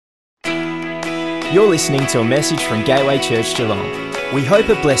You're listening to a message from Gateway Church Geelong. We hope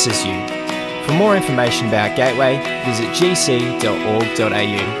it blesses you. For more information about Gateway, visit gc.org.au.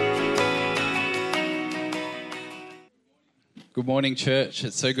 Good morning, church.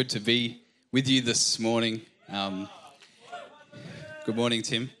 It's so good to be with you this morning. Good morning,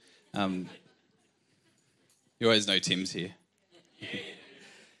 Tim. You always know Tim's here.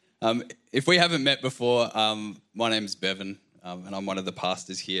 If we haven't met before, my name's Bevan, and I'm one of the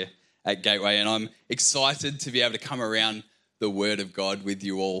pastors here at Gateway, and I'm excited to be able to come around the Word of God with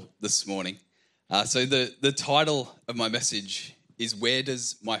you all this morning. So the title of my message is, Where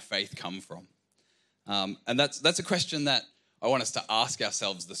Does My Faith Come From? And that's a question that I want us to ask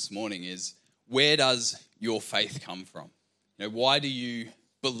ourselves this morning is, where does your faith come from? You know, why do you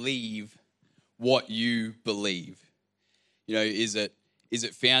believe what you believe? You know, is it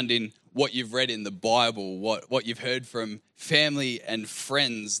found in what you've read in the Bible, what you've heard from family and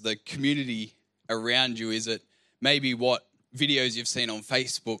friends, the community around you? Is it maybe what videos you've seen on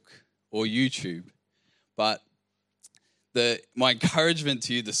Facebook or YouTube? But my encouragement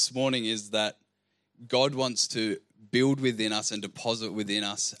to you this morning is that God wants to build within us and deposit within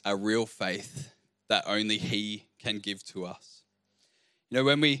us a real faith that only He can give to us. You know,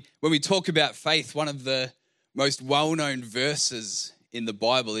 when we talk about faith, one of the most well-known verses in the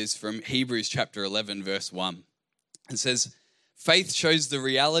Bible is from Hebrews chapter 11, verse 1. It says, faith shows the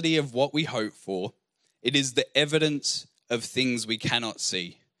reality of what we hope for. It is the evidence of things we cannot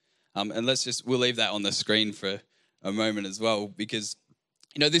see. And we'll leave that on the screen for a moment as well, because,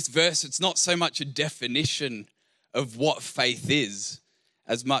 you know, this verse, it's not so much a definition of what faith is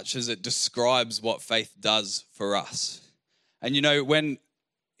as much as it describes what faith does for us. And, you know,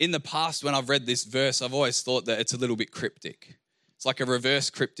 in the past, when I've read this verse, I've always thought that it's a little bit cryptic. It's like a reverse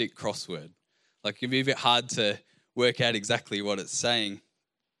cryptic crossword. Like, it'd be a bit hard to work out exactly what it's saying.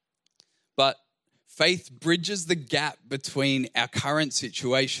 But faith bridges the gap between our current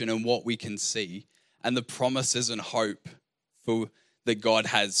situation and what we can see and the promises and hope that God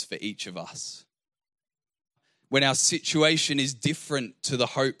has for each of us. When our situation is different to the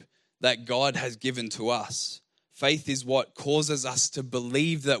hope that God has given to us, faith is what causes us to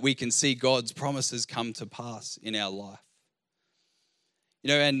believe that we can see God's promises come to pass in our life. You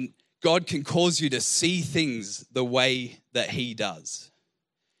know, and God can cause you to see things the way that He does.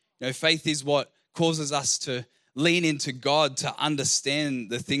 You know, faith is what causes us to lean into God, to understand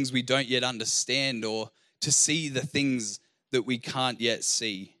the things we don't yet understand, or to see the things that we can't yet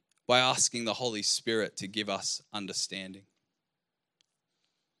see by asking the Holy Spirit to give us understanding.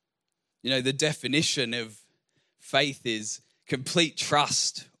 You know, the definition of faith is complete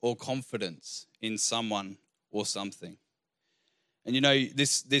trust or confidence in someone or something. And you know,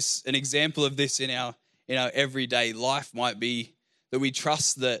 an example of this in our everyday life might be that we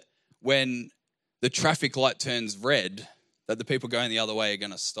trust that when the traffic light turns red, that the people going the other way are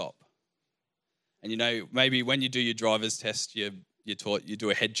going to stop. And you know, maybe when you do your driver's test, you're taught you do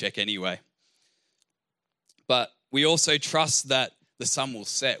a head check anyway. But we also trust that the sun will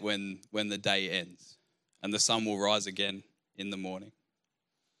set when the day ends, and the sun will rise again in the morning.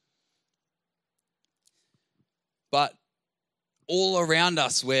 But all around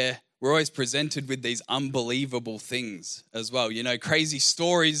us, we're always presented with these unbelievable things as well. You know, crazy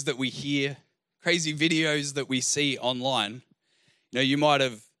stories that we hear, crazy videos that we see online. You know, you might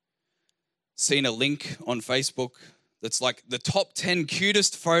have seen a link on Facebook that's like the top 10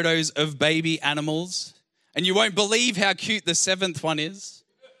 cutest photos of baby animals, and you won't believe how cute the 7th one is,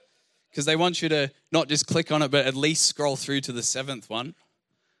 because they want you to not just click on it, but at least scroll through to the 7th one.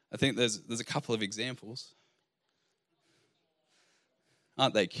 I think there's a couple of examples.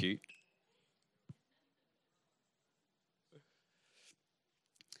 Aren't they cute?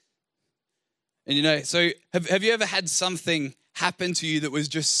 And you know, so have you ever had something happen to you that was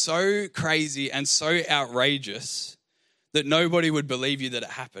just so crazy and so outrageous that nobody would believe you that it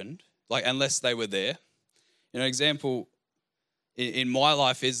happened, like unless they were there? You know, an example in my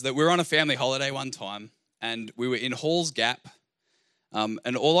life is that we were on a family holiday one time, and we were in Halls Gap.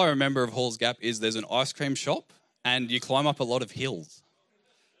 And all I remember of Halls Gap is there's an ice cream shop and you climb up a lot of hills.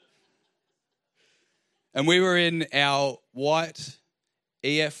 And we were in our white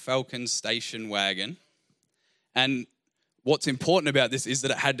EF Falcon station wagon. And what's important about this is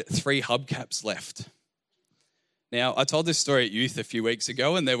that it had 3 hubcaps left. Now, I told this story at youth a few weeks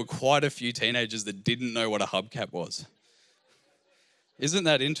ago, and there were quite a few teenagers that didn't know what a hubcap was. Isn't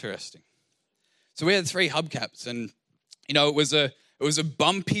that interesting? So we had 3 hubcaps, and you know, it was a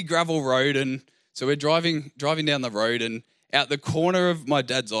bumpy gravel road, and so we're driving down the road, and out the corner of my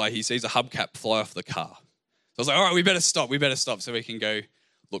dad's eye, he sees a hubcap fly off the car. So I was like, all right, we better stop so we can go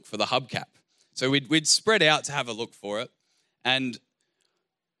look for the hubcap. So we'd spread out to have a look for it. And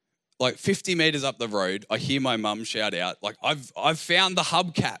like 50 meters up the road, I hear my mum shout out, like, I've found the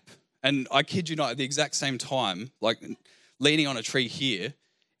hubcap. And I kid you not, at the exact same time, like leaning on a tree here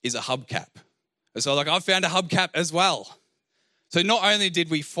is a hubcap. And so like, I found a hubcap as well. So not only did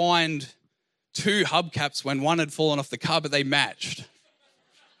we find 2 hubcaps when one had fallen off the car, but they matched.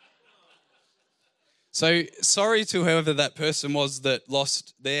 So sorry to whoever that person was that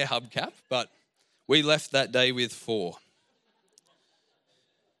lost their hubcap, but we left that day with 4.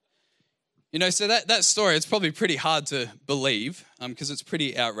 You know, so that story, it's probably pretty hard to believe because it's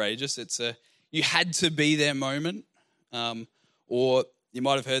pretty outrageous. It's a you had to be there moment, or you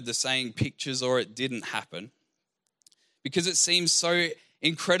might have heard the saying, pictures or it didn't happen. Because it seems so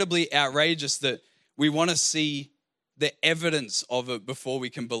incredibly outrageous that we want to see the evidence of it before we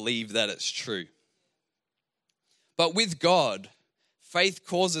can believe that it's true. But with God, faith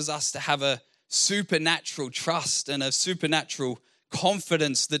causes us to have a supernatural trust and a supernatural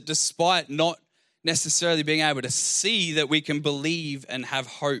confidence that despite not necessarily being able to see, that we can believe and have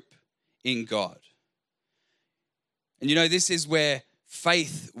hope in God. And you know, this is where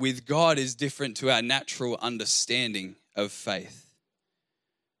faith with God is different to our natural understanding of faith.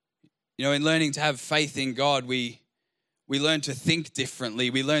 You know, in learning to have faith in God, we learn to think differently.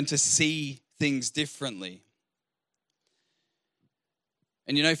 We learn to see things differently.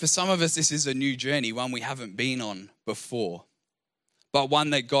 And you know, for some of us, this is a new journey, one we haven't been on before, but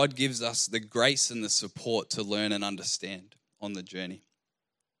one that God gives us the grace and the support to learn and understand on the journey.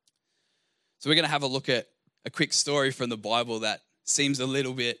 So we're going to have a look at a quick story from the Bible that seems a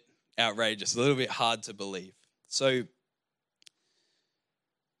little bit outrageous, a little bit hard to believe. So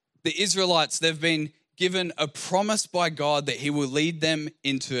the Israelites, they've been given a promise by God that he will lead them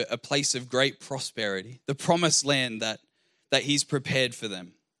into a place of great prosperity, the promised land that he's prepared for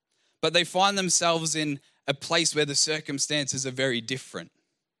them. But they find themselves in a place where the circumstances are very different.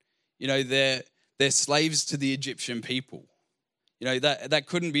 You know, they're slaves to the Egyptian people. You know, that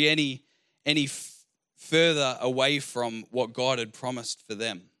couldn't be any further away from what God had promised for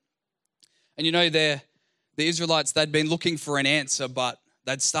them. And you know, the Israelites, they'd been looking for an answer, but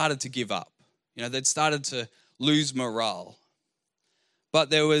they'd started to give up. You know, they'd started to lose morale. But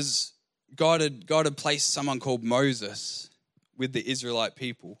God had placed someone called Moses with the Israelite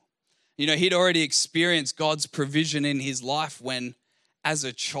people. You know, he'd already experienced God's provision in his life when, as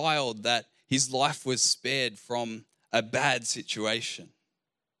a child, that his life was spared from a bad situation.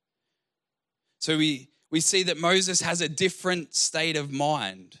 So we see that Moses has a different state of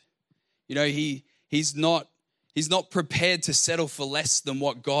mind. You know, he's not prepared to settle for less than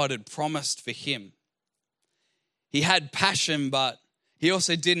what God had promised for him. He had passion, but he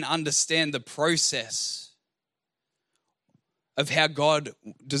also didn't understand the process of how God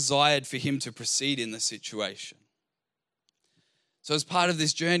desired for him to proceed in the situation. So as part of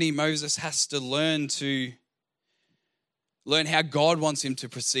this journey, Moses has to learn how God wants him to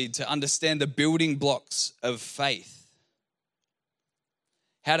proceed, to understand the building blocks of faith,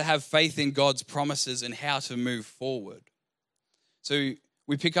 how to have faith in God's promises and how to move forward. So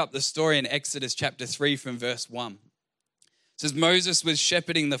we pick up the story in Exodus chapter 3 from verse 1. It says, Moses was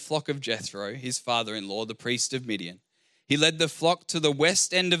shepherding the flock of Jethro, his father-in-law, the priest of Midian. He led the flock to the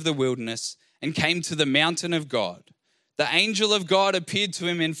west end of the wilderness and came to the mountain of God. The angel of God appeared to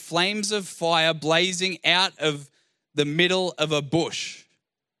him in flames of fire blazing out of the middle of a bush.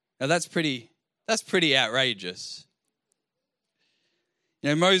 Now that's pretty outrageous. You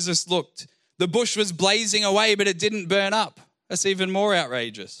know, Moses looked. The bush was blazing away, but it didn't burn up. That's even more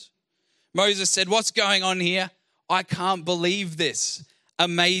outrageous. Moses said, "What's going on here? I can't believe this.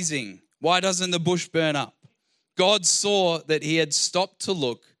 Amazing. Why doesn't the bush burn up?" God saw that he had stopped to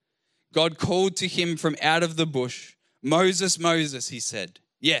look. God called to him from out of the bush. "Moses, Moses," he said.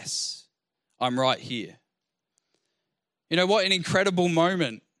 "Yes, I'm right here." You know, what an incredible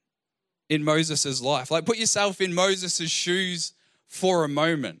moment in Moses' life. Like, put yourself in Moses' shoes for a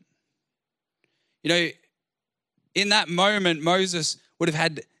moment. You know, in that moment, Moses would have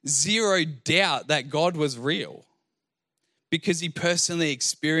had zero doubt that God was real because he personally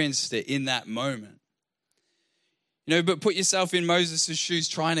experienced it in that moment. You know, but put yourself in Moses' shoes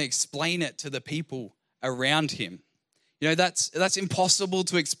trying to explain it to the people around him. You know, that's impossible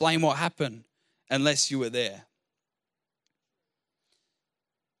to explain what happened unless you were there.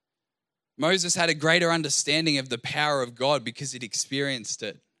 Moses had a greater understanding of the power of God because he'd experienced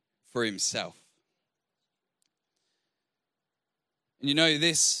it for himself. And you know,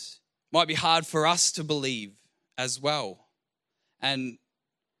 this might be hard for us to believe as well. And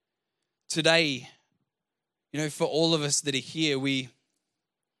today, you know, for all of us that are here,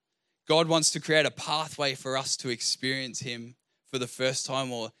 God wants to create a pathway for us to experience him for the first time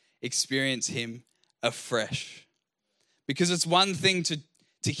or experience him afresh. Because it's one thing to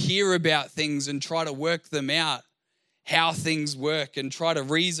hear about things and try to work them out, how things work, and try to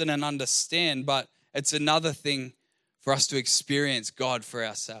reason and understand, but it's another thing for us to experience God for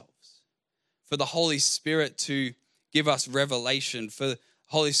ourselves, for the Holy Spirit to give us revelation, for the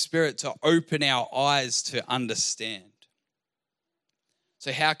Holy Spirit to open our eyes to understand.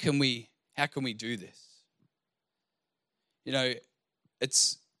 So how can we do this? You know,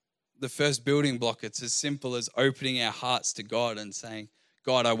 it's the first building block. It's as simple as opening our hearts to God and saying,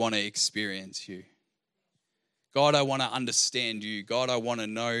 God, I want to experience you. God, I want to understand you. God, I want to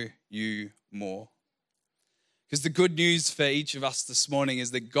know you more. Because the good news for each of us this morning is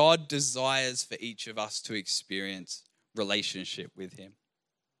that God desires for each of us to experience relationship with him.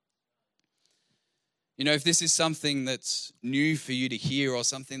 You know, if this is something that's new for you to hear or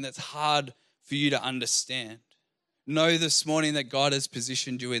something that's hard for you to understand, know this morning that God has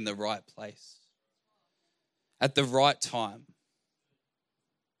positioned you in the right place at the right time,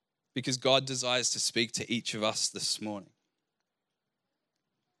 because God desires to speak to each of us this morning.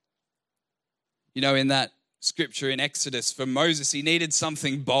 You know, in that scripture in Exodus, for Moses, he needed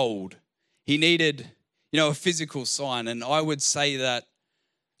something bold. He needed, a physical sign. And I would say that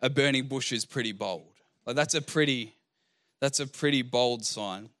a burning bush is pretty bold. Like that's a pretty bold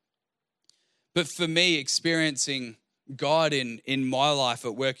sign. But for me, experiencing God in my life,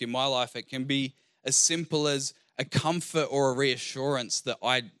 at work in my life, it can be as simple as a comfort or a reassurance that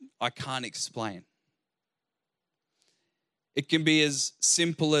I can't explain. It can be as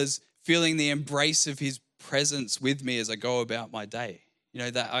simple as feeling the embrace of his presence with me as I go about my day. You know,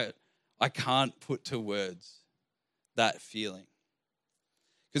 that I can't put to words that feeling.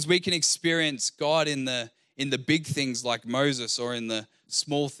 Because we can experience God in the big things like Moses, or in the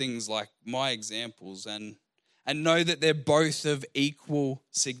small things like my examples, and know that they're both of equal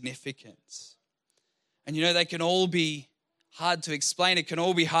significance. And they can all be hard to explain. It can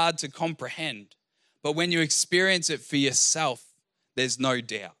all be hard to comprehend. But when you experience it for yourself, there's no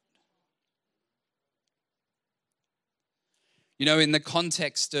doubt. In the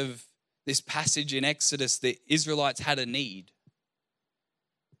context of this passage in Exodus, the Israelites had a need.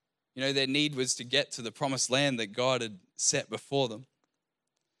 Their need was to get to the promised land that God had set before them.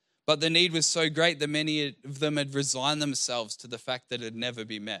 But the need was so great that many of them had resigned themselves to the fact that it would never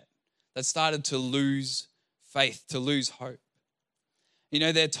be met. They started to lose faith, to lose hope.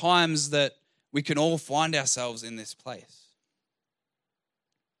 There are times that we can all find ourselves in this place.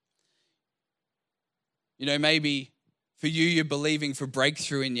 Maybe for you, you're believing for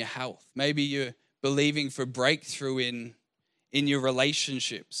breakthrough in your health. Maybe you're believing for breakthrough in your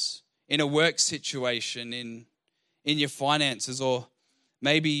relationships, in a work situation, in your finances, or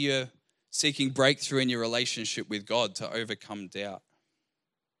maybe you're seeking breakthrough in your relationship with God to overcome doubt.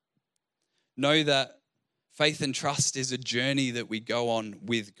 Know that faith and trust is a journey that we go on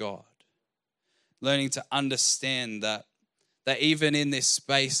with God. Learning to understand that even in this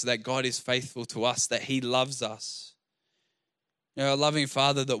space that God is faithful to us, that he loves us. A loving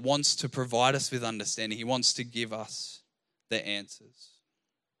Father that wants to provide us with understanding. He wants to give us the answers.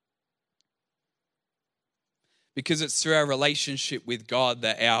 Because it's through our relationship with God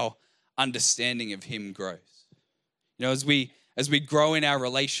that our understanding of him grows. As we grow in our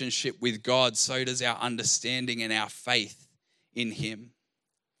relationship with God, so does our understanding and our faith in him.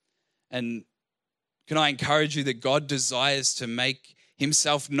 And can I encourage you that God desires to make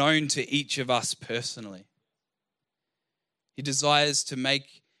himself known to each of us personally? He desires to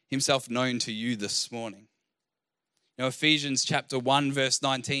make himself known to you this morning. Ephesians chapter 1 verse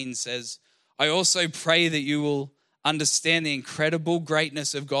 19 says, I also pray that you will understand the incredible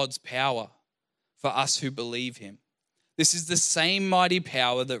greatness of God's power for us who believe him. This is the same mighty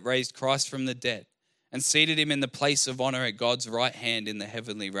power that raised Christ from the dead and seated him in the place of honor at God's right hand in the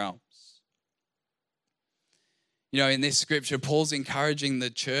heavenly realms. In this scripture, Paul's encouraging the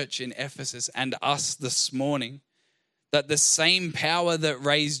church in Ephesus and us this morning that the same power that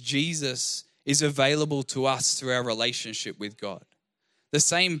raised Jesus is available to us through our relationship with God. The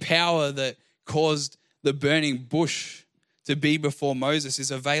same power that caused the burning bush to be before Moses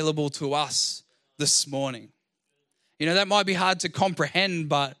is available to us this morning. That might be hard to comprehend,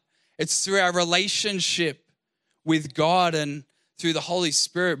 but it's through our relationship with God and through the Holy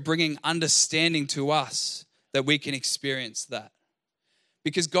Spirit bringing understanding to us that we can experience that.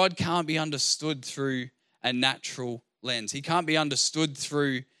 Because God can't be understood through a natural lens. He can't be understood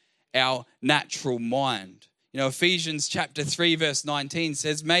through our natural mind. Ephesians chapter 3 verse 19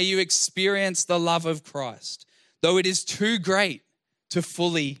 says, may you experience the love of Christ, though it is too great to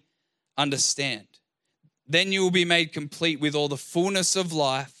fully understand. Then you will be made complete with all the fullness of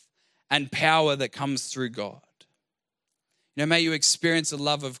life and power that comes through God. May you experience the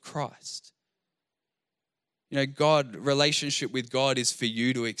love of Christ. Relationship with God is for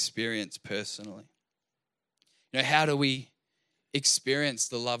you to experience personally. How do we experience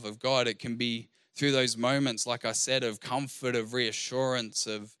the love of God? It can be through those moments, like I said, of comfort, of reassurance,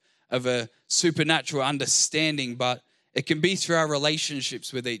 of a supernatural understanding, but it can be through our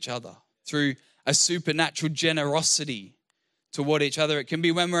relationships with each other, through a supernatural generosity toward each other. It can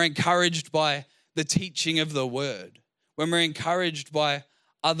be when we're encouraged by the teaching of the word, when we're encouraged by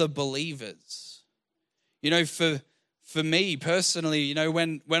other believers. For me personally,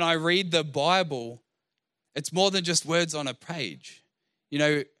 when I read the Bible, it's more than just words on a page.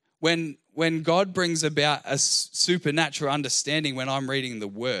 When God brings about a supernatural understanding when I'm reading the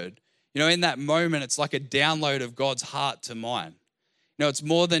word, in that moment, it's like a download of God's heart to mine. It's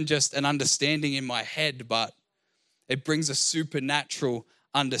more than just an understanding in my head, but it brings a supernatural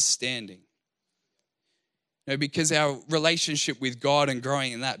understanding. Because our relationship with God and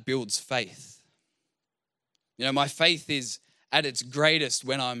growing in that builds faith. My faith is at its greatest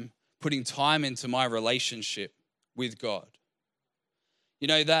when I'm putting time into my relationship with God.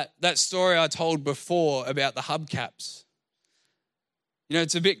 That story I told before about the hubcaps.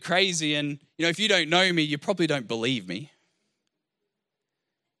 It's a bit crazy, and if you don't know me, you probably don't believe me.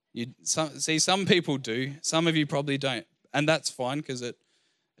 Some people do, some of you probably don't, and that's fine because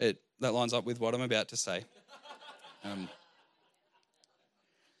that lines up with what I'm about to say.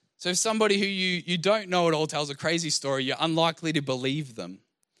 So if somebody who you don't know at all tells a crazy story, you're unlikely to believe them.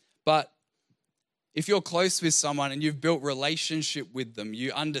 But if you're close with someone and you've built relationship with them,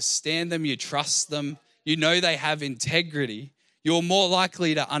 you understand them, you trust them, you know they have integrity, you're more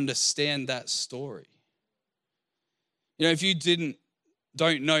likely to understand that story. If you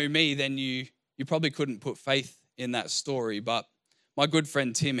don't know me, then you probably couldn't put faith in that story. But my good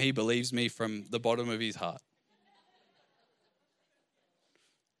friend Tim, he believes me from the bottom of his heart.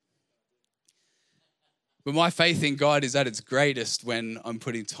 But my faith in God is at its greatest when I'm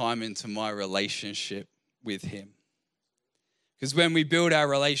putting time into my relationship with him. Because when we build our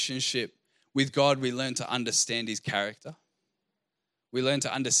relationship with God, we learn to understand his character. We learn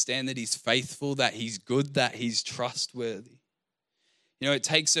to understand that he's faithful, that he's good, that he's trustworthy. It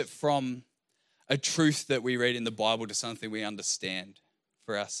takes it from a truth that we read in the Bible to something we understand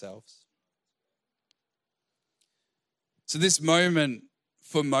for ourselves. So this moment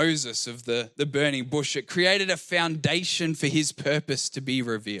for Moses of the burning bush, it created a foundation for his purpose to be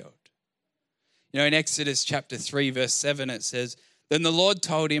revealed. In Exodus chapter 3, verse 7, it says, "Then the Lord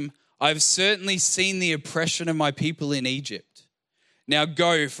told him, I have certainly seen the oppression of my people in Egypt. Now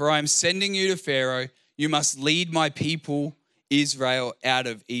go, for I am sending you to Pharaoh. You must lead my people Israel out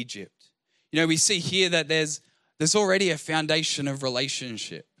of Egypt." We see here that there's already a foundation of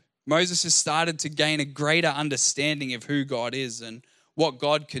relationship. Moses has started to gain a greater understanding of who God is and what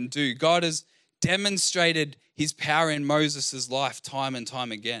God can do. God has demonstrated his power in Moses' life time and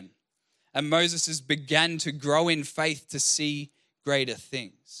time again. And Moses has begun to grow in faith to see greater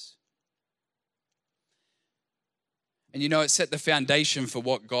things. And it set the foundation for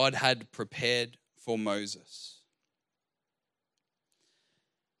what God had prepared for Moses.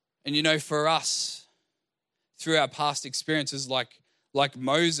 And for us, through our past experiences like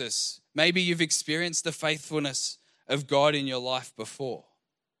Moses, maybe you've experienced the faithfulness of God in your life before.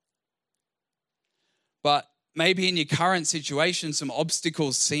 But maybe in your current situation, some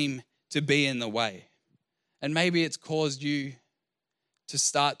obstacles seem to be in the way. And maybe it's caused you to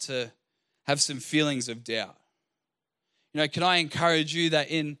start to have some feelings of doubt. Can I encourage you that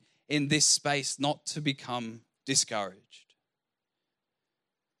in this space not to become discouraged?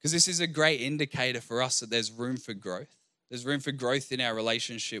 Because this is a great indicator for us that there's room for growth. There's room for growth in our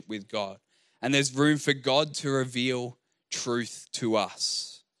relationship with God. And there's room for God to reveal truth to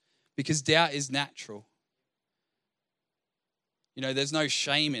us. Because doubt is natural. There's no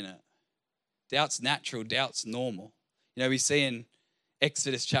shame in it. Doubt's natural. Doubt's normal. We see in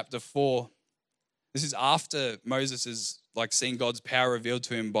Exodus chapter 4, this is after Moses has seen God's power revealed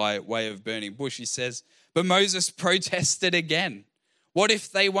to him by way of burning bush. He says, "But Moses protested again. What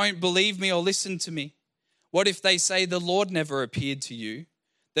if they won't believe me or listen to me? What if they say the Lord never appeared to you?"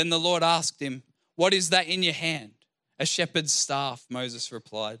 Then the Lord asked him, "What is that in your hand?" "A shepherd's staff," Moses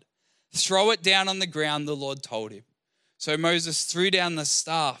replied. "Throw it down on the ground," the Lord told him. So Moses threw down the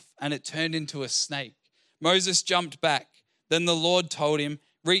staff and it turned into a snake. Moses jumped back. Then the Lord told him,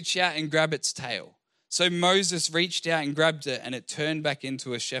 "Reach out and grab its tail." So Moses reached out and grabbed it and it turned back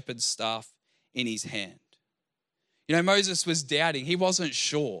into a shepherd's staff in his hand. Moses was doubting. He wasn't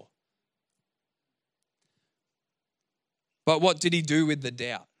sure. But what did he do with the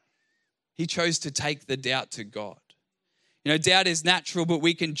doubt? He chose to take the doubt to God. You know, doubt is natural, but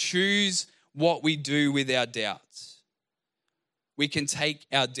we can choose what we do with our doubts. We can take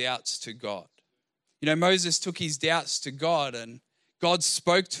our doubts to God. You know, Moses took his doubts to God and God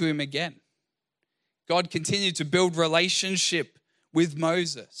spoke to him again. God continued to build relationship with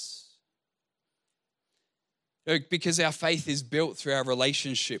Moses. Because our faith is built through our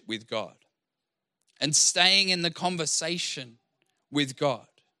relationship with God and staying in the conversation with God.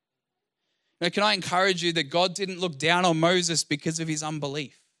 Now, can I encourage you that God didn't look down on Moses because of his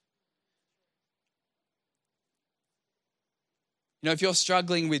unbelief? You know, if you're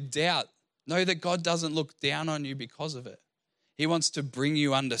struggling with doubt, know that God doesn't look down on you because of it. He wants to bring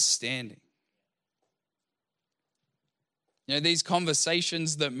you understanding. You know, these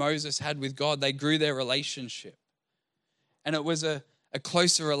conversations that Moses had with God, they grew their relationship. And it was a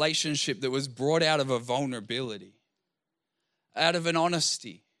closer relationship that was brought out of a vulnerability, out of an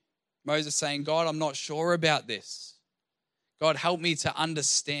honesty. Moses saying, God, I'm not sure about this. God, help me to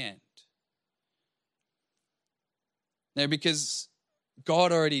understand. Now, because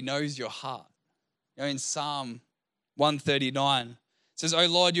God already knows your heart. You know, in Psalm 139, it says, "O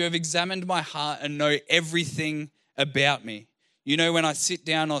Lord, you have examined my heart and know everything about me. You know when I sit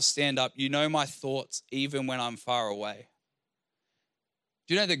down or stand up. You know my thoughts even when I'm far away."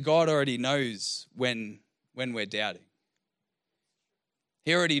 Do you know that God already knows when we're doubting?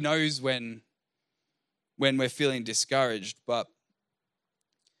 He already knows when we're feeling discouraged, but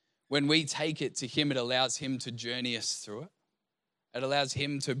when we take it to him, it allows him to journey us through it. It allows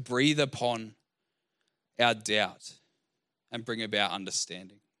him to breathe upon our doubt and bring about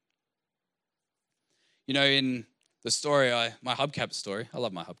understanding. You know, in the story, my hubcap story, I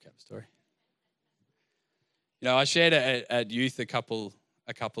love my hubcap story. You know, I shared it at youth a couple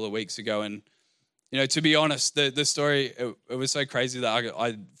of weeks ago, and you know, to be honest, the story, it was so crazy that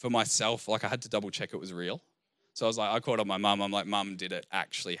I for myself, like I had to double check it was real. So I was like, I called up my mum. I'm like, Mum, did it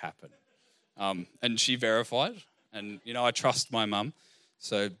actually happen? And she verified. And, you know, I trust my mum.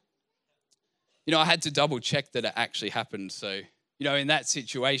 So, you know, I had to double check that it actually happened. So, you know, in that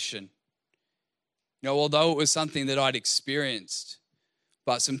situation, you know, although it was something that I'd experienced,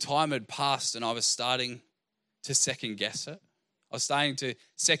 but some time had passed and I was starting to second guess it. I was starting to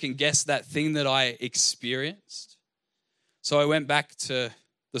second guess that thing that I experienced. So I went back to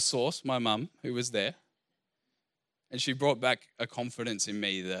the source, my mum, who was there, and she brought back a confidence in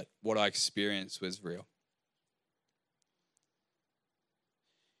me that what I experienced was real.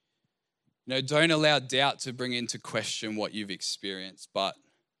 You know, don't allow doubt to bring into question what you've experienced, but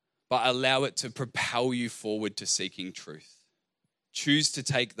allow it to propel you forward to seeking truth. Choose to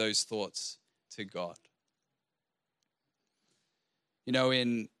take those thoughts to God. You know,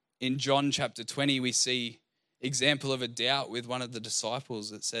 in John chapter 20, we see example of a doubt with one of the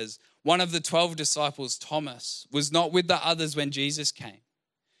disciples. It says, one of the 12 disciples, Thomas, was not with the others when Jesus came.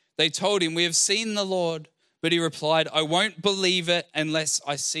 They told him, "We have seen the Lord." But he replied, "I won't believe it unless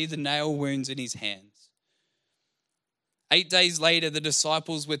I see the nail wounds in his hands." 8 days later, the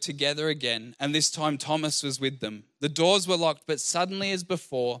disciples were together again, and this time Thomas was with them. The doors were locked, but suddenly as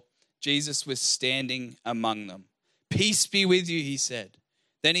before, Jesus was standing among them. "Peace be with you," he said.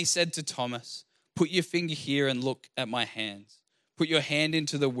 Then he said to Thomas, "Put your finger here and look at my hands. Put your hand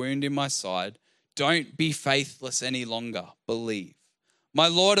into the wound in my side. Don't be faithless any longer. Believe." "My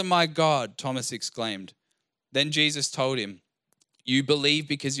Lord and my God," Thomas exclaimed. Then Jesus told him, "You believe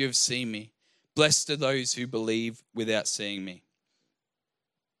because you have seen me. Blessed are those who believe without seeing me."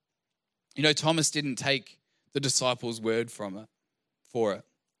 You know, Thomas didn't take the disciples' word for it.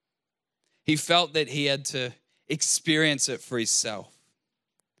 He felt that he had to experience it for himself.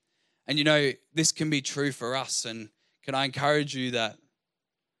 And you know, this can be true for us. And can I encourage you that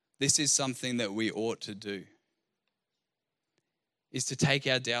this is something that we ought to do, is to take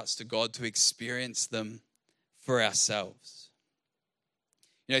our doubts to God, to experience them for ourselves.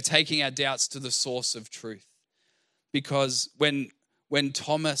 You know, taking our doubts to the source of truth. Because when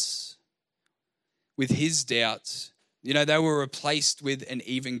Thomas, with his doubts, you know, they were replaced with an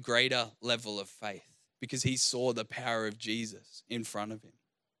even greater level of faith because he saw the power of Jesus in front of him.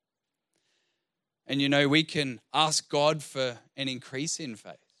 And you know, we can ask God for an increase in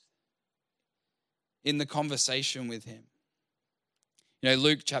faith in the conversation with him. You know,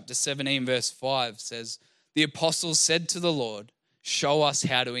 Luke chapter 17 verse 5 says, "The apostles said to the Lord, 'Show us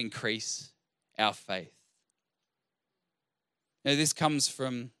how to increase our faith.'" Now, this comes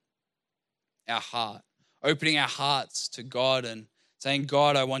from our heart, opening our hearts to God and saying,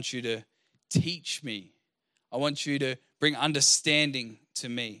 "God, I want you to teach me. I want you to bring understanding to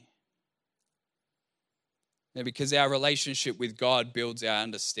me." Because our relationship with God builds our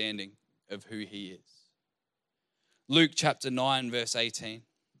understanding of who he is. Luke chapter 9, verse 18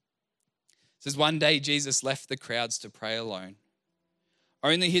 says, one day Jesus left the crowds to pray alone.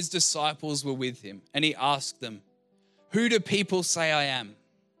 Only his disciples were with him, and he asked them, "Who do people say I am?"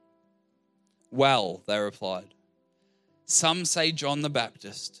 "Well," they replied, "some say John the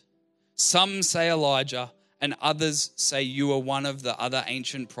Baptist, some say Elijah, and others say you are one of the other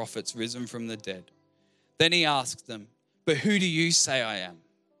ancient prophets risen from the dead." Then he asked them, "But who do you say I am?"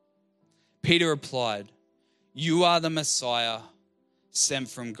 Peter replied, "You are the Messiah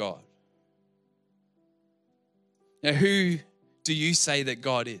sent from God." Now, who do you say that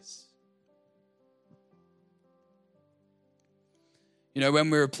God is? When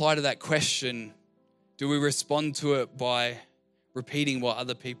we reply to that question, do we respond to it by repeating what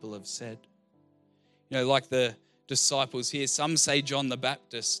other people have said? Like the disciples here, some say John the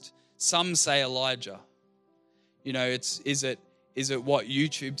Baptist, some say Elijah. Is it what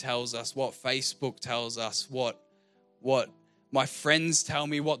YouTube tells us, what Facebook tells us, what my friends tell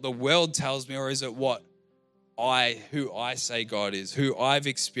me, what the world tells me, or is it who I say God is, who I've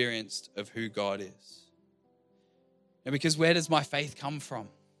experienced of who God is? And because where does my faith come from?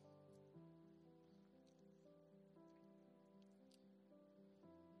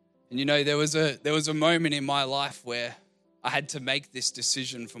 And there was a moment in my life where I had to make this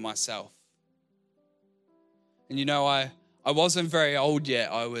decision for myself. And I wasn't very old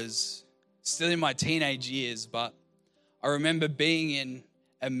yet. I was still in my teenage years, but I remember being in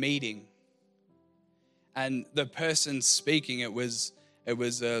a meeting, and the person speaking, it was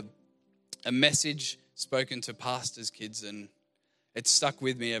a message spoken to pastors' kids, and it's stuck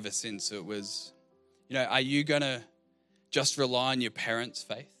with me ever since. It was, are you going to just rely on your parents'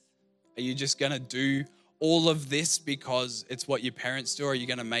 faith? Are you just going to do all of this because it's what your parents do, or are you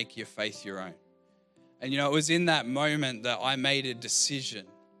going to make your faith your own? And it was in that moment that I made a decision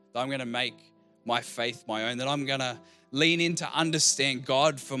that I'm going to make my faith my own, that I'm going to lean in to understand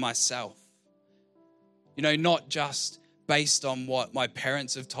God for myself. Not just based on what my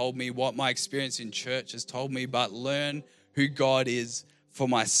parents have told me, what my experience in church has told me, but learn who God is for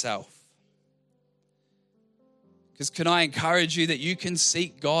myself. Because can I encourage you that you can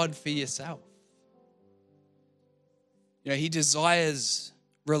seek God for yourself? He desires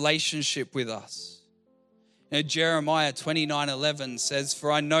relationship with us. Jeremiah 29:11 says,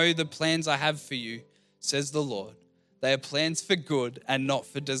 "For I know the plans I have for you, says the Lord. They are plans for good and not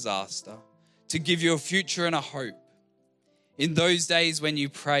for disaster, to give you a future and a hope. In those days when you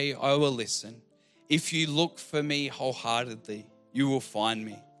pray, I will listen. If you look for me wholeheartedly, you will find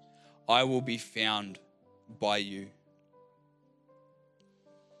me. I will be found by you."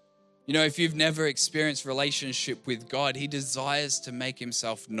 If you've never experienced relationship with God, he desires to make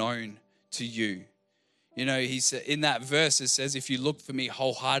himself known to you. He said in that verse, it says, "If you look for me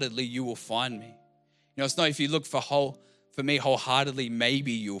wholeheartedly, you will find me." It's not if you look for me wholeheartedly,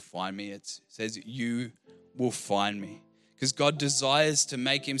 maybe you'll find me. It says you will find me, because God desires to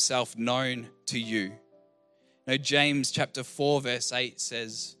make himself known to you. James chapter 4, verse 8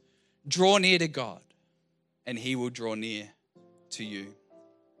 says, "Draw near to God, and he will draw near to you."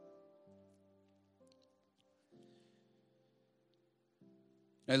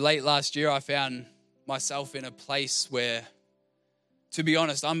 Late last year, I found myself in a place where, to be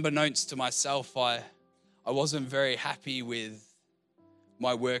honest, unbeknownst to myself, I wasn't very happy with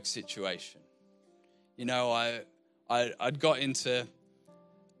my work situation. I'd got into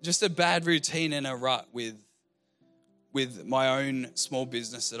just a bad routine and a rut with my own small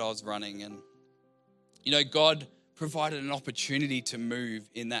business that I was running. And, God provided an opportunity to move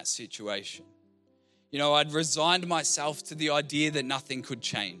in that situation. I'd resigned myself to the idea that nothing could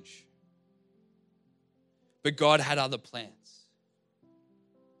change. But God had other plans.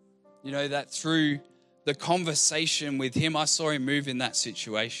 That through the conversation with him, I saw him move in that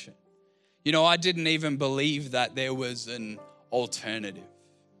situation. I didn't even believe that there was an alternative.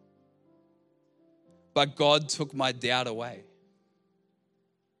 But God took my doubt away.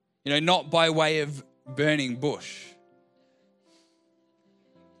 Not by way of burning bush,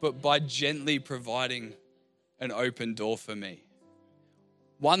 but by gently providing an open door for me.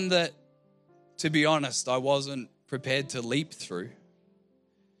 One that, to be honest, I wasn't prepared to leap through,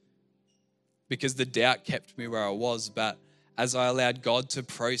 because the doubt kept me where I was. But as I allowed God to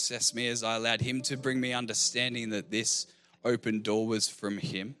process me, as I allowed him to bring me understanding that this open door was from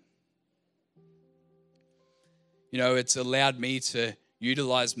him, it's allowed me to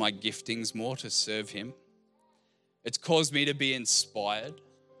utilize my giftings more to serve him. It's caused me to be inspired.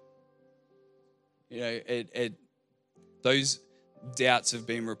 Those doubts have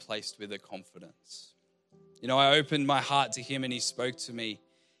been replaced with a confidence. I opened my heart to him and he spoke to me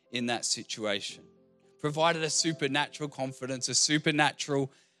in that situation. Provided a supernatural confidence, a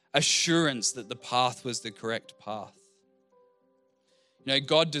supernatural assurance that the path was the correct path.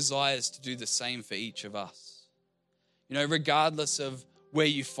 God desires to do the same for each of us. Regardless of where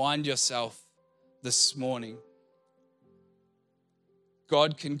you find yourself this morning,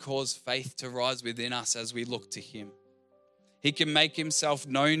 God can cause faith to rise within us as we look to him. He can make himself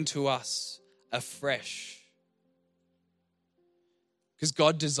known to us afresh. Because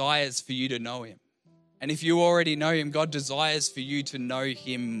God desires for you to know him. And if you already know him, God desires for you to know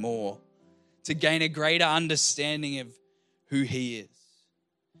him more, to gain a greater understanding of who he is.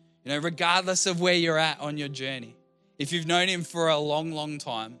 Regardless of where you're at on your journey, if you've known him for a long, long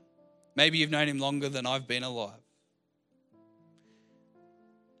time, maybe you've known him longer than I've been alive.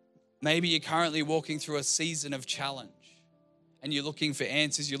 Maybe you're currently walking through a season of challenge and you're looking for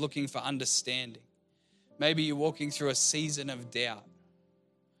answers, you're looking for understanding. Maybe you're walking through a season of doubt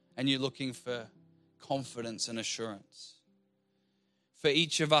and you're looking for confidence and assurance. For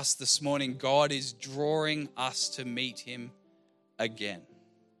each of us this morning, God is drawing us to meet him again.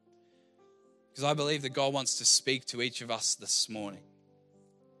 Because I believe that God wants to speak to each of us this morning.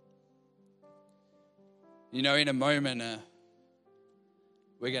 In a moment,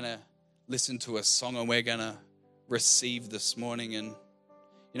 we're going to listen to a song and we're going to receive this morning. And,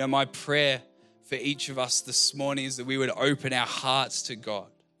 my prayer for each of us this morning is that we would open our hearts to God.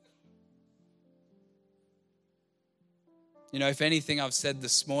 If anything I've said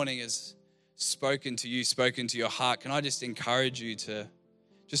this morning has spoken to you, spoken to your heart, can I just encourage you to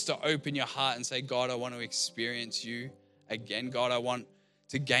open your heart and say, God, I want to experience you again. God, I want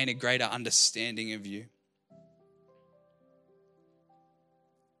to gain a greater understanding of you.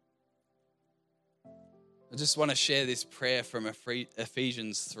 I just want to share this prayer from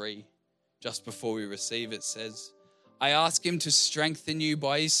Ephesians 3. Just before we receive it says, I ask him to strengthen you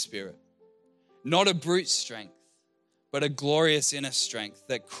by his Spirit, not a brute strength, but a glorious inner strength,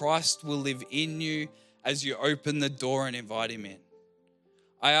 that Christ will live in you as you open the door and invite him in.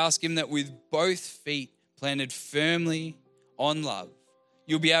 I ask him that with both feet planted firmly on love,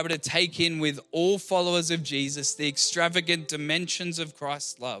 you'll be able to take in with all followers of Jesus the extravagant dimensions of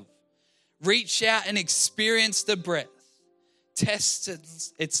Christ's love. Reach out and experience the breadth, test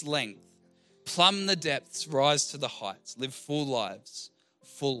its length, plumb the depths, rise to the heights, live full lives,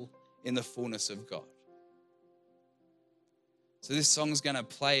 full in the fullness of God. So this song's going to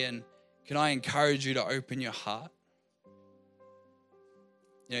play, and can I encourage you to open your heart?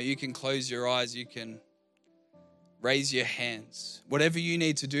 You can close your eyes, you can raise your hands. Whatever you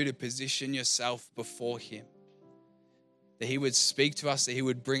need to do to position yourself before him. That he would speak to us, that he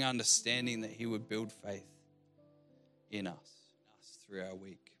would bring understanding, that he would build faith in us through our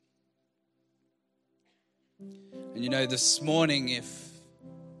week. And this morning,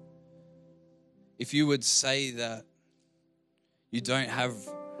 if you would say that you don't have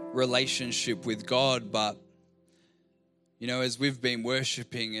relationship with God, but as we've been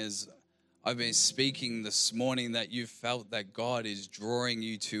worshiping, as I've been speaking this morning, that you've felt that God is drawing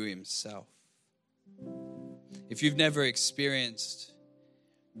you to himself. If you've never experienced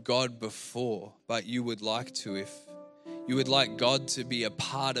God before, but you would like to, if you would like God to be a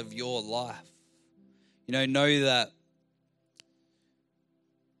part of your life, know that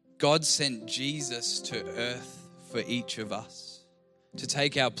God sent Jesus to earth for each of us to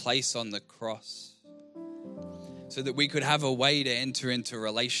take our place on the cross so that we could have a way to enter into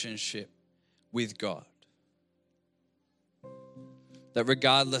relationship with God. That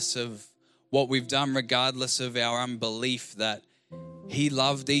regardless of what we've done, regardless of our unbelief, that he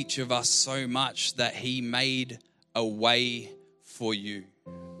loved each of us so much that he made a way for you.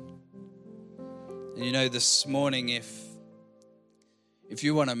 And this morning, if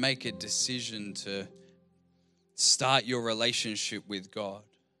you want to make a decision to start your relationship with God,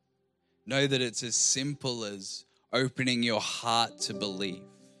 know that it's as simple as opening your heart to believe.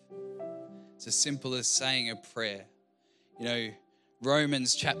 It's as simple as saying a prayer.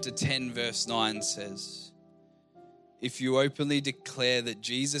 Romans chapter 10 verse 9 says, if you openly declare that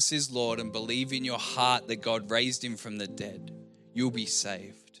Jesus is Lord and believe in your heart that God raised him from the dead, you'll be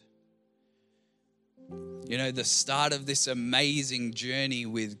saved. The start of this amazing journey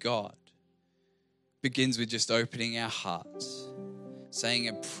with God begins with just opening our hearts, saying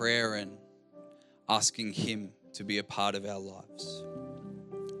a prayer and asking him to be a part of our lives.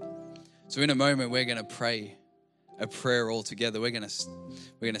 So in a moment, we're going to pray a prayer all together. We're going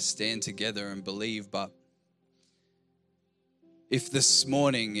to stand together and believe. But if this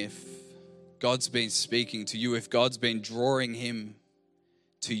morning, if God's been speaking to you, if God's been drawing him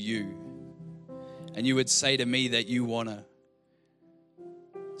to you, and you would say to me that you want to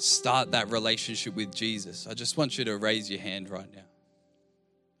start that relationship with Jesus, I just want you to raise your hand right now.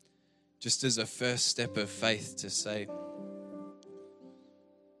 Just as a first step of faith to say,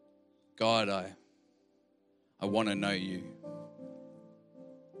 God, I want to know you.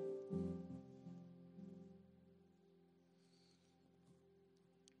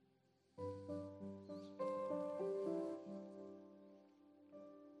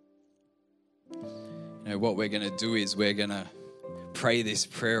 What we're going to do is we're going to pray this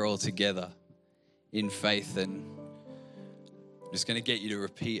prayer all together in faith, and I'm just going to get you to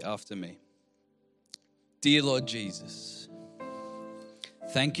repeat after me. Dear Lord Jesus,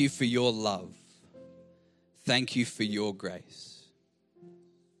 thank you for your love. Thank you for your grace.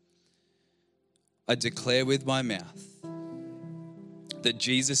 I declare with my mouth that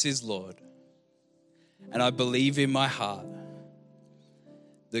Jesus is Lord, and I believe in my heart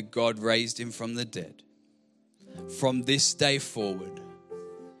that God raised him from the dead. From this day forward,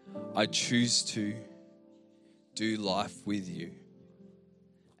 I choose to do life with you.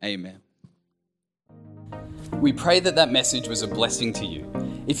 Amen. We pray that that message was a blessing to you.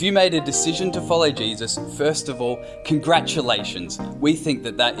 If you made a decision to follow Jesus, first of all, congratulations. We think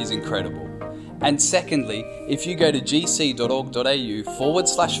that that is incredible. And secondly, if you go to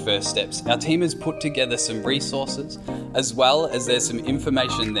gc.org.au/first steps, our team has put together some resources, as well as there's some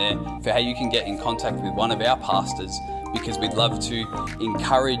information there for how you can get in contact with one of our pastors, because we'd love to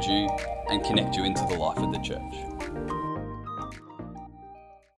encourage you and connect you into the life of the church.